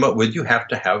what we came up with. You have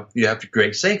to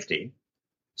create safety.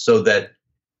 so that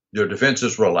your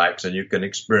defenses relax and you can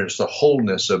experience the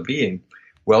wholeness of being.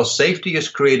 Well, safety is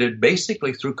created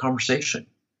basically through conversation,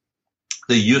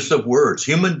 the use of words.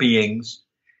 Human beings,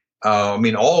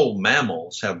 all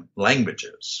mammals have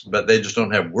languages, but they just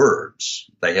don't have words.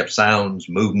 They have sounds,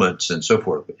 movements, and so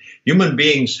forth. Human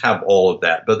beings have all of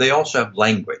that, but they also have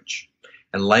language.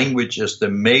 And language is the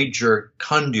major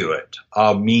conduit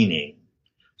of meaning.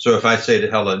 So if I say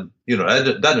to Helen,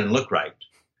 that doesn't look right,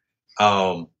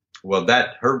 that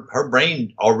her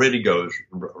brain already goes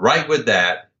right with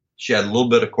that. She had a little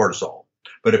bit of cortisol.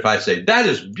 But if I say, that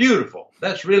is beautiful,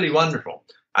 that's really wonderful,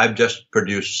 I've just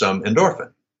produced some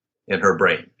endorphin in her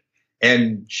brain.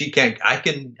 And I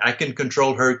can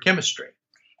control her chemistry.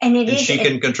 And she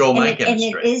can control my chemistry.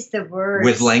 And it is the words.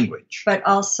 With language. But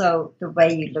also the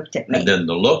way you looked at me. And then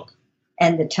the look.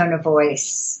 And the tone of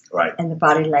voice. Right. And the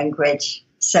body language.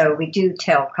 So we do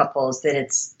tell couples that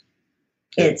it's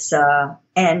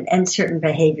and certain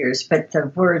behaviors, but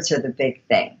the words are the big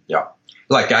thing. Yeah.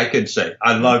 Like I can say,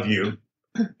 I love you,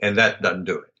 and that doesn't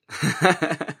do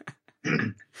it.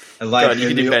 God, you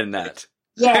can defend that.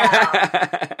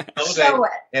 Yeah. Show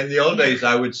it. In the old days,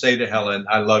 I would say to Helen,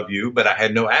 I love you, but I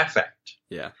had no affect.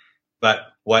 Yeah. But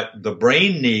what the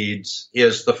brain needs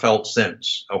is the felt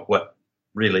sense of what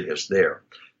really is there.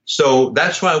 So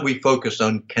that's why we focus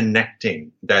on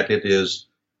connecting, that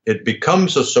it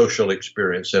becomes a social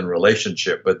experience in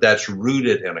relationship, but that's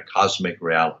rooted in a cosmic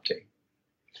reality.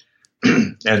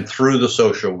 And through the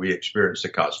social, we experience the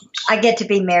cosmos. I get to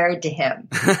be married to him.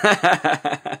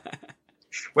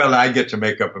 Well, I get to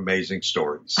make up amazing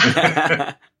stories.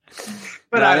 But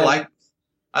I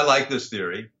like this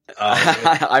theory.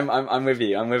 I'm with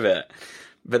you. I'm with it.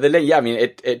 But the link,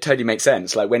 it totally makes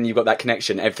sense. Like when you've got that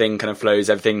connection, everything kind of flows,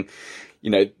 everything,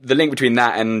 the link between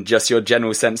that and just your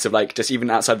general sense of like, just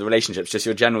even outside the relationships, just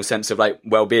your general sense of like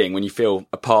well-being when you feel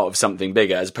a part of something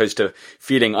bigger, as opposed to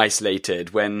feeling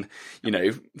isolated when,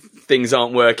 things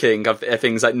aren't working,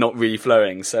 things like not really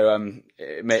flowing. So,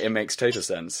 it makes total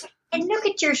sense. And look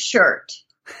at your shirt.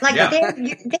 Like,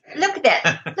 look at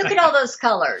that. Look at all those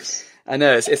colors. I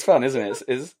know, it's fun, isn't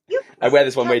it? I wear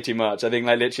this one way too much. I think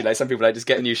literally some people just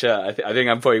get a new shirt. I think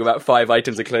I'm putting about 5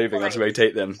 items of clothing. I just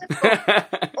rotate them.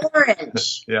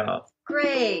 Orange. Yeah.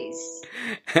 Grays.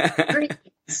 Greens.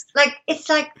 It's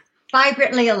like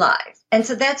vibrantly alive. And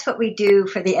so that's what we do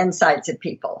for the insides of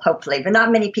people, hopefully. But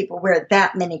not many people wear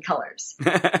that many colors.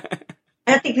 I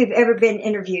don't think we've ever been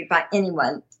interviewed by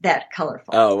anyone that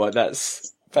colorful. Oh, well,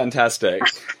 that's fantastic.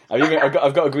 I've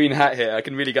got a green hat here. I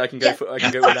can go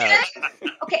without.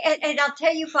 Okay, and I'll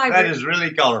tell you why. That is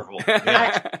really colorful.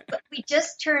 Yeah. We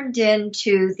just turned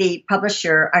into the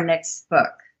publisher our next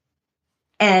book,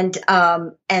 and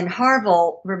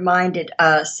Harville reminded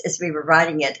us as we were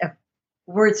writing it of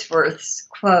Wordsworth's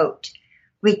quote: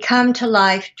 "We come to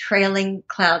life trailing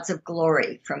clouds of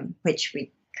glory from which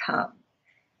we come."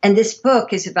 And this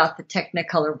book is about the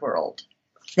Technicolor world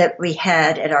that we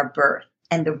had at our birth,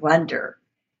 and the wonder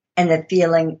and the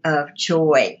feeling of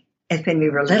joy as when we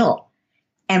were little.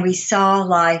 And we saw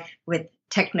life with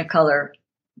Technicolor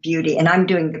beauty. And I'm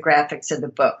doing the graphics of the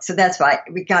book. So that's why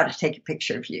we got to take a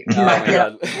picture of you. Oh my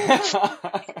God.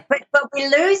 But we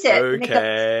lose it.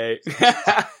 Okay.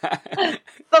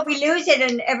 But we lose it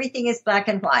and everything is black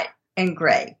and white and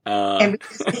gray. And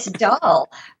it's dull.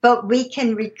 But we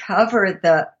can recover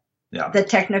the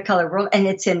Technicolor world, and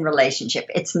it's in relationship.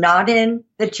 It's not in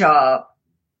the job.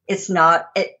 It's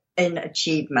not in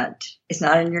achievement. It's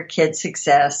not in your kid's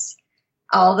success.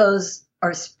 All those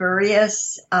are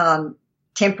spurious,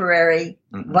 temporary,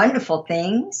 wonderful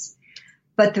things.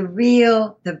 But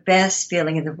the best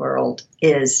feeling in the world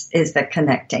is the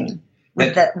connecting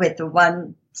with the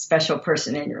one special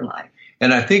person in your life.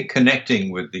 And I think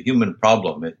connecting with the human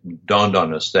problem, it dawned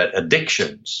on us that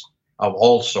addictions of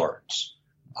all sorts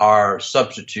are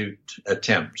substitute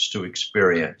attempts to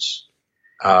experience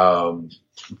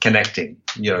connecting.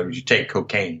 You take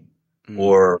cocaine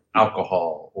or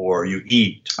alcohol, or you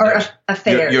eat, or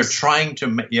affairs. You're trying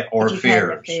to or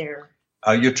affairs.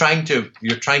 You're trying to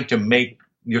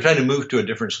move to a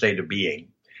different state of being.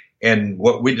 And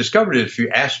what we discovered is, if you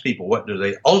ask people what do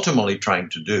they ultimately trying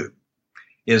to do,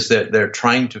 is that they're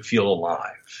trying to feel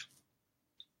alive,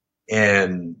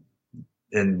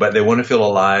 but they want to feel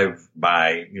alive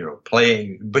by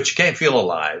playing. But you can't feel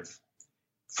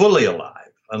fully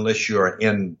alive, unless you're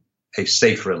in a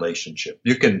safe relationship.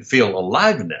 You can feel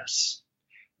aliveness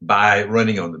by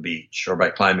running on the beach, or by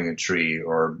climbing a tree,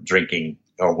 or drinking,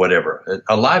 or whatever.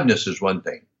 Aliveness is one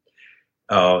thing.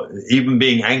 Even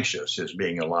being anxious is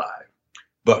being alive.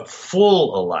 But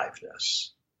full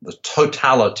aliveness, the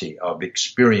totality of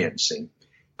experiencing,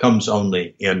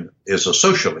 is a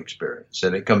social experience,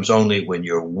 and it comes only when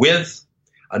you're with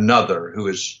another who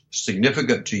is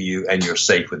significant to you and you're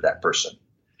safe with that person.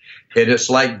 And it's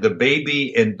like the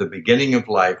baby in the beginning of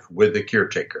life with the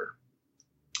caretaker.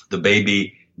 The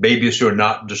babies who are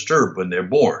not disturbed when they're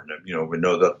born. We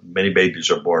know that many babies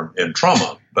are born in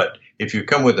trauma, but if you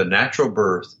come with a natural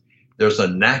birth, there's a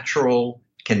natural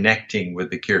connecting with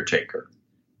the caretaker.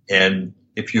 And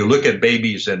if you look at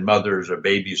babies and mothers or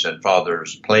babies and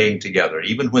fathers playing together,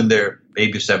 even when their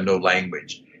babies have no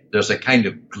language, there's a kind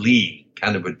of glee,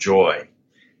 kind of a joy.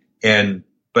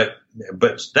 But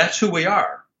that's who we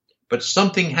are. But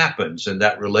something happens in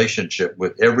that relationship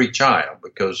with every child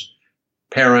because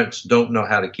parents don't know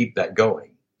how to keep that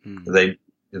going. Mm.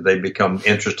 They become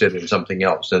interested in something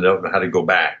else and don't know how to go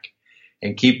back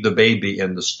and keep the baby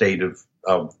in the state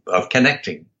of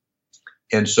connecting.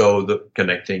 And so the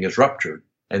connecting is ruptured.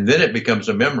 And then it becomes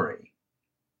a memory.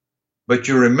 But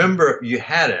you remember you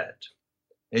had it,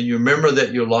 and you remember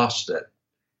that you lost it,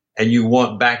 and you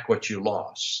want back what you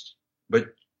lost.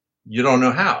 But you don't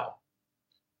know how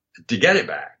to get it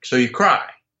back. So you cry,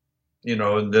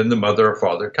 and then the mother or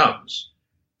father comes.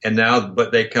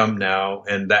 But they come now,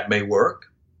 and that may work.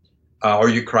 Or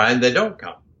you cry and they don't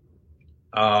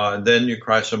come. Then you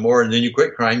cry some more, and then you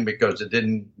quit crying because it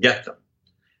didn't get them.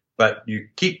 But you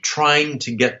keep trying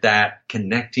to get that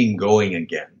connecting going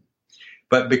again.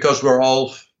 But because we're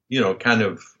all,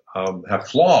 have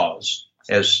flaws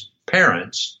as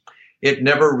parents, it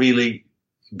never really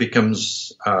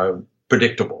becomes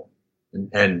predictable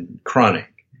and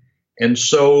chronic. And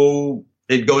so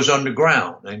it goes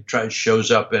underground and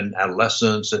shows up in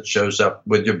adolescence. It shows up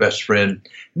with your best friend.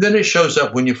 And then it shows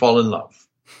up when you fall in love,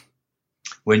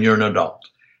 when you're an adult.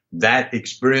 That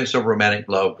experience of romantic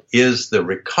love is the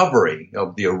recovery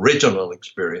of the original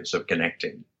experience of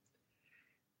connecting.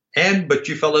 But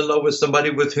you fell in love with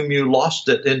somebody with whom you lost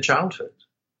it in childhood.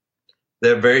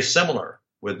 They're very similar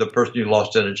with the person you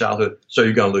lost it in childhood, so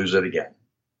you're going to lose it again.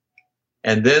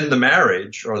 And then the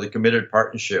marriage or the committed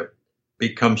partnership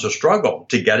becomes a struggle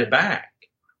to get it back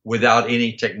without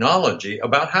any technology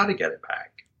about how to get it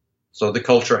back. So the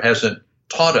culture hasn't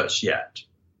taught us yet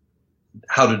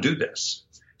how to do this.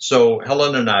 So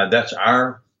Helen and I, that's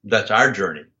our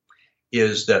journey,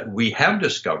 is that we have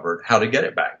discovered how to get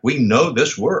it back. We know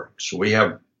this works. We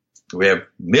have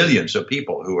millions of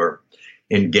people who are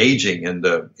engaging in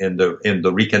the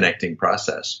reconnecting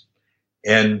process,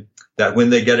 and that when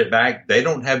they get it back, they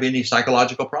don't have any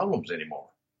psychological problems anymore.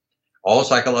 All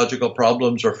psychological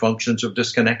problems are functions of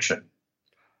disconnection,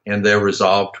 and they're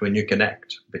resolved when you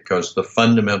connect, because the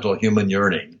fundamental human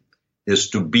yearning is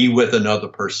to be with another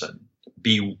person,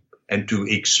 and to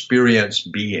experience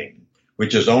being,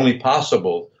 which is only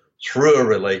possible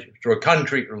through a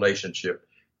concrete relationship.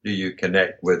 Do you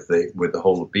connect with the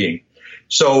whole of being?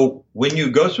 So when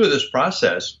you go through this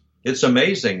process, it's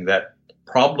amazing that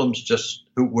problems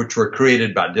which were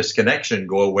created by disconnection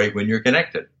go away when you're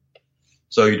connected.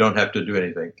 So you don't have to do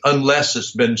anything, unless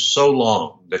it's been so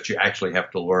long that you actually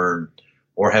have to learn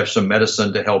or have some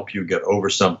medicine to help you get over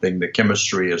something. The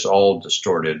chemistry is all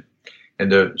distorted,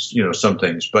 and there's some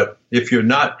things. But if you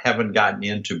haven't gotten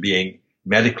into being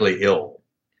medically ill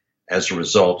as a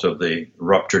result of the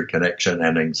ruptured connection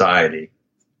and anxiety,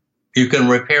 you can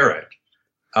repair it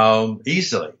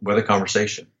easily with a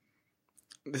conversation.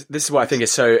 This is what I think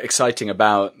is so exciting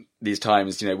about these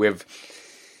times, with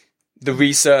the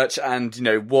research and,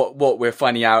 what we're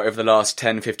finding out over the last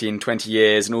 10, 15, 20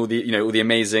 years, and all the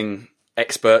amazing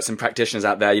experts and practitioners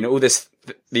out there, all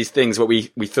these things, what we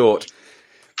thought,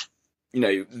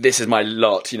 this is my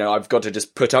lot, I've got to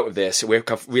just put up with this. We're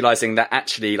realizing that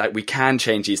actually, we can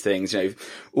change these things,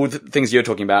 all the things you're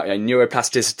talking about,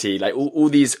 neuroplasticity, all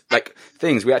these,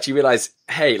 things. We actually realize,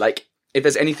 hey, if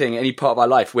there's any part of our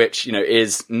life which,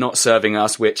 is not serving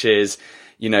us, which is,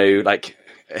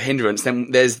 a hindrance,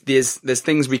 then there's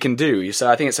things we can do. So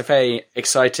I think it's a very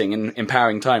exciting and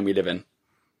empowering time we live in.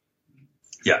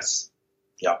 Yes.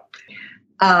 Yeah.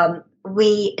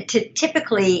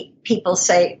 Typically people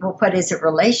say, well, what is a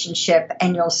relationship?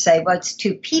 And you'll say, well, it's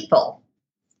two people,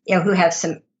 who have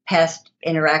some past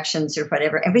interactions or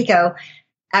whatever. And we go,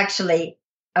 actually,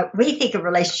 we think a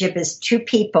relationship is two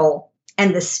people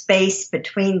and the space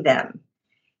between them.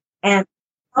 And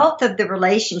the health of the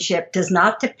relationship does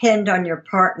not depend on your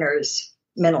partner's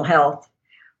mental health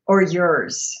or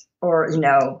yours, or,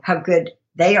 how good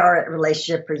they are at a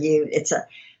relationship for you.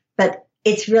 But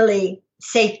it's really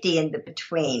safety in the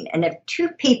between. And if two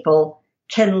people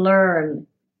can learn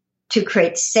to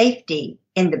create safety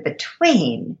in the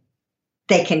between,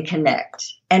 they can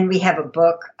connect. And we have a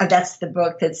book. That's the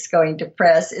book that's going to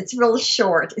press. It's real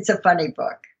short. It's a funny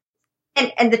book.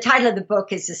 And the title of the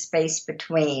book is The Space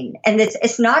Between. And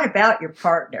it's not about your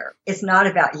partner. It's not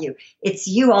about you. It's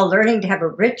you all learning to have a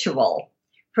ritual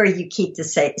where you keep the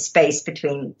space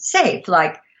between safe,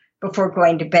 like before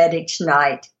going to bed each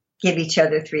night, give each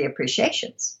other 3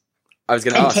 appreciations. I was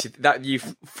going to ask you that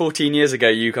 14 years ago,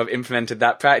 you kind of implemented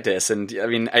that practice. And I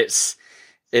mean, it's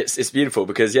beautiful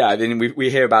because, yeah, I mean, we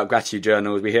hear about gratitude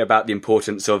journals, we hear about the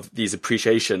importance of these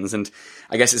appreciations. And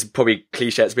I guess it's probably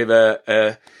cliche. It's a bit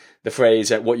of the phrase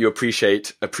that what you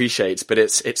appreciate appreciates, but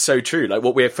it's so true. Like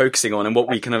what we're focusing on and what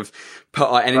we kind of put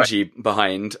our energy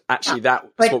behind, actually that's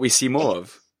what we see more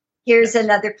of. Here's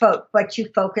another quote: what you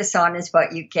focus on is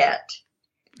what you get.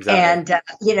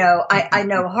 Exactly. And, I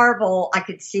know Harville, I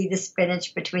could see the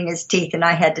spinach between his teeth and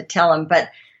I had to tell him, but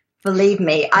believe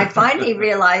me, I finally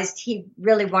realized he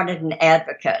really wanted an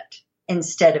advocate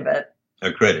instead of a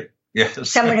critic. Yes.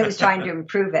 Someone who was trying to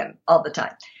improve him all the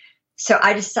time. So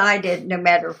I decided no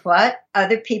matter what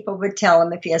other people would tell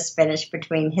him if he has spinach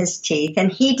between his teeth,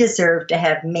 and he deserved to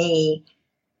have me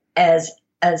as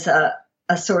a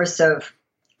source of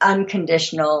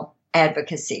unconditional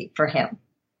advocacy for him.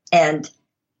 And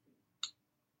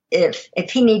if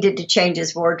he needed to change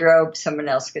his wardrobe, someone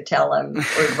else could tell him,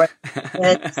 or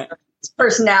his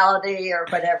personality or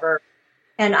whatever.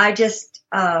 And I just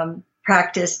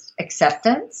practiced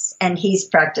acceptance, and he's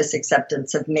practiced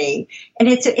acceptance of me. And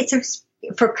it's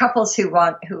for couples who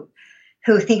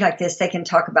think like this, they can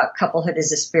talk about couplehood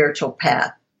as a spiritual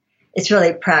path. It's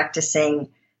really practicing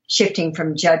shifting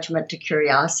from judgment to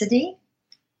curiosity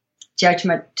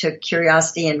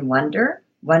and wonder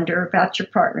about your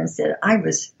partner. And said, I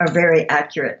was a very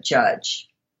accurate judge.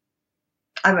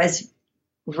 I was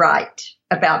right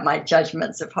about my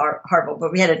judgments of Harville,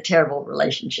 but we had a terrible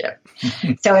relationship.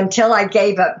 So until I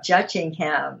gave up judging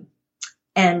him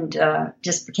and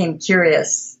just became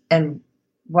curious and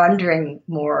wondering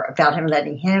more about him,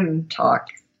 letting him talk.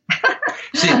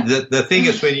 See, the thing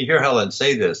is, when you hear Helen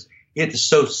say this, it's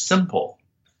so simple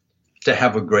to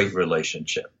have a great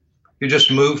relationship. You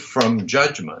just move from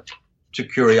judgment to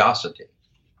curiosity.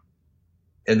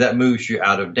 And that moves you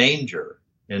out of danger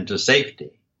into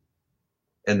safety.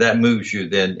 And that moves you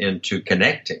then into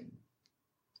connecting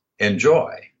and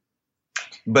joy.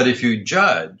 But if you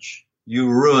judge, you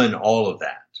ruin all of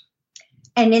that.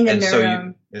 And in the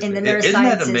neurosciences, isn't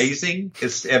that amazing?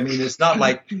 It's not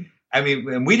like,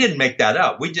 and we didn't make that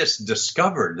up. We just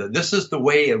discovered that this is the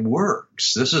way it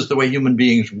works. This is the way human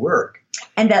beings work.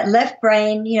 And that left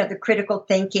brain, the critical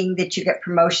thinking that you get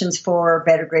promotions for,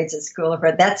 better grades at school,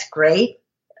 that's great.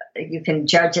 You can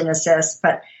judge and assess,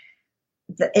 but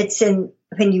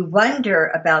when you wonder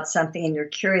about something and you're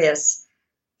curious,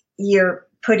 you're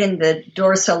put in the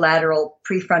dorsolateral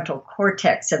prefrontal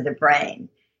cortex of the brain.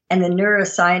 And the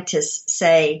neuroscientists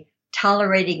say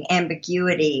tolerating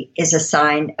ambiguity is a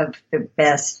sign of the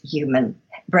best human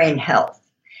brain health.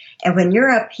 And when you're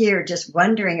up here just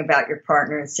wondering about your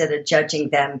partner instead of judging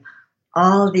them,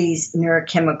 all these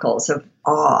neurochemicals of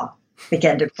awe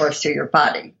begin to course through your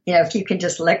body. If you can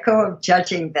just let go of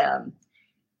judging them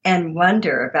and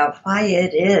wonder about why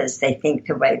it is they think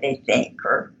the way they think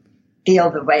or feel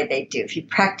the way they do. If you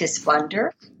practice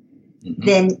wonder,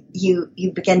 then you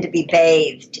begin to be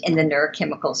bathed in the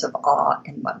neurochemicals of awe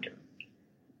and wonder.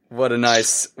 What a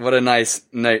nice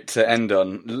note to end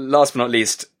on. Last but not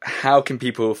least, how can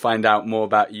people find out more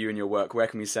about you and your work? Where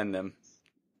can we send them?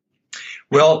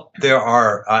 Well, there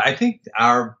are, I think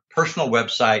our personal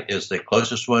website is the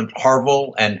closest one,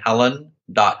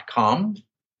 harvillandhelen.com.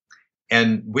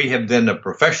 And we have then a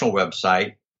professional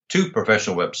website, 2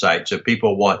 professional websites. If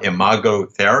people want Imago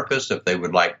therapists, if they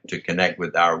would like to connect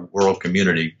with our world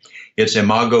community, it's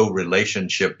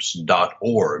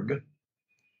imagorelationships.org.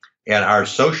 And our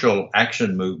social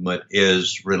action movement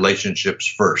is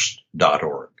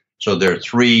relationshipsfirst.org. So there are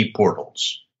 3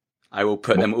 portals. I will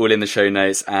put them all in the show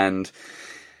notes. And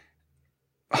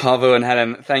Harville and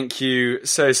Helen, thank you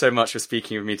so much for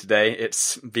speaking with me today.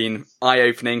 It's been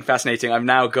eye-opening, fascinating. I'm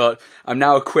now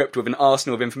equipped with an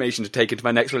arsenal of information to take into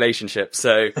my next relationship.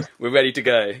 So we're ready to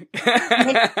go.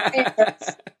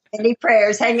 Any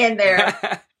prayers, hang in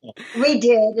there. We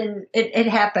did, and it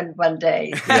happened one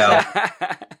day. Yeah.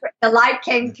 The light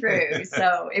came through,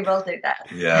 so it will do that.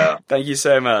 Yeah. Thank you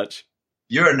so much.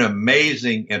 You're an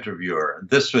amazing interviewer.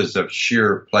 This was a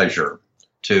sheer pleasure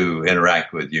to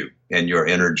interact with you and your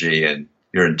energy and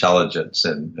your intelligence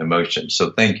and emotion.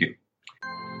 So thank you.